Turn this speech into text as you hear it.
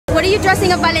What are you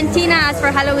dressing up Valentina as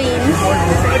for Halloween?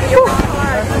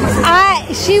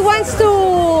 She wants to,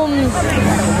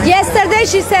 yesterday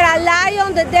she said a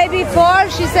lion, the day before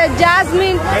she said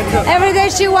Jasmine. Every day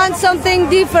she wants something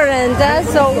different,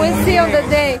 so we'll see on the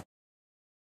day.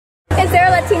 Is there a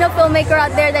Latino filmmaker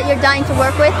out there that you're dying to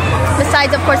work with,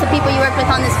 besides of course the people you worked with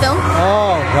on this film?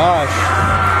 Oh gosh.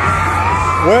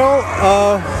 Well,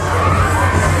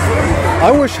 I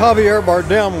wish Javier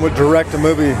Bardem would direct a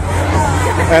movie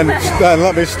and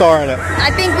let me star in it. I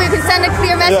think we can send a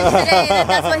clear message today that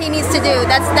that's what he needs to do.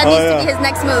 That needs to be his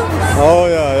next move.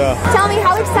 Oh yeah, yeah. Tell me,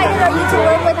 how excited are you to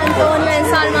work with Antonio and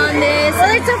Salma on this?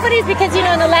 Well, it's so funny because, you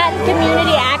know, in the Latin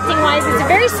community, acting-wise, it's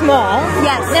very small.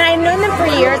 Yes. And I've known them for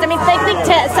years. I mean, I think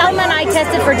Salma and I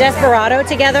tested for Desperado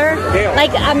together,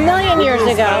 like a million years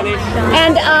ago.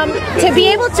 And to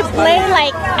be able to play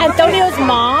like Antonio's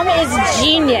mom is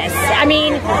genius. I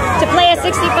mean, to play a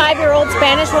 65-year-old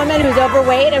Spanish woman who's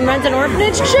overweight and runs an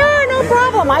orphanage, sure, no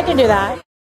problem, I can do that.